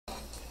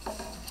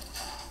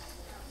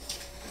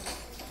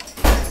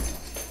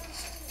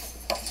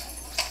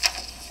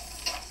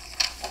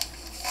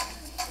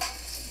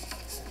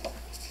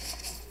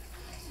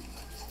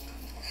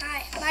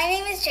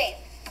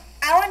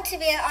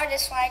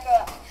artist when I grow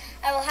up.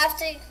 I will have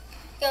to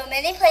go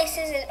many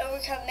places and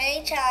overcome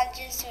many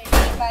challenges to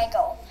achieve my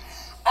goal.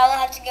 I will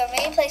have to go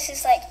many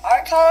places like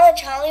art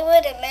college,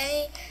 Hollywood, and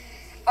many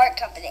art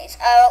companies.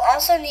 I will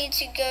also need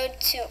to go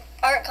to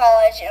art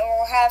college and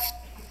will have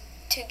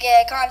to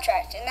get a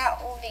contract, and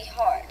that will be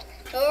hard.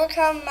 To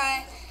overcome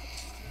my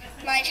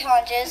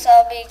challenges,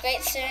 I will be a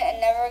great student and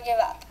never give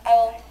up. I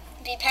will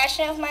be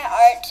passionate with my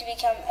art to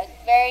become a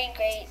very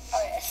great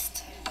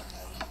artist.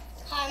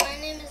 Hi, my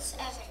name is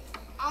Evan.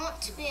 I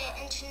want to be an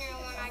engineer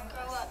when I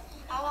grow up.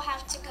 I will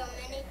have to go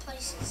many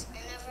places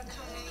and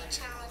overcome many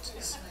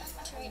challenges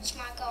to reach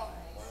my goal.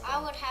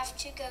 I would have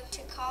to go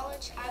to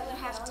college. I would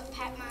have to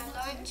pack my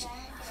lunch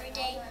every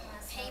day,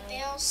 pay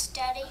bills,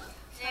 study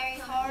very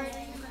hard.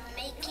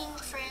 Making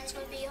friends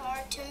would be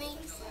hard to me,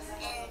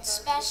 and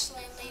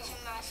especially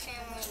leaving my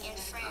family and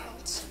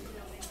friends.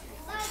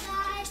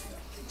 Bye-bye.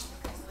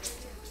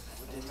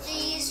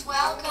 Please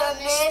welcome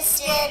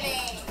Miss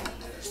Debbie.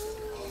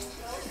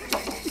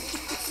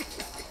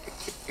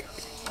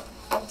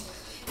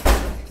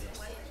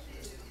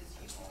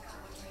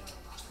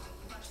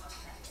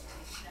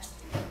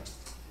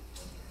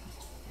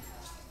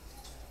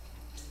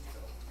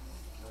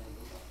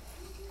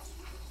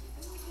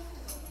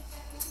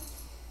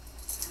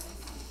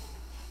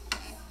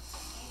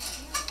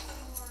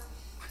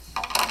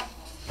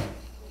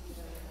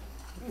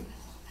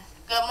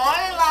 Good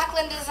morning,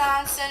 Lockeland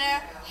Design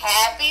Center.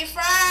 Happy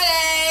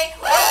Friday!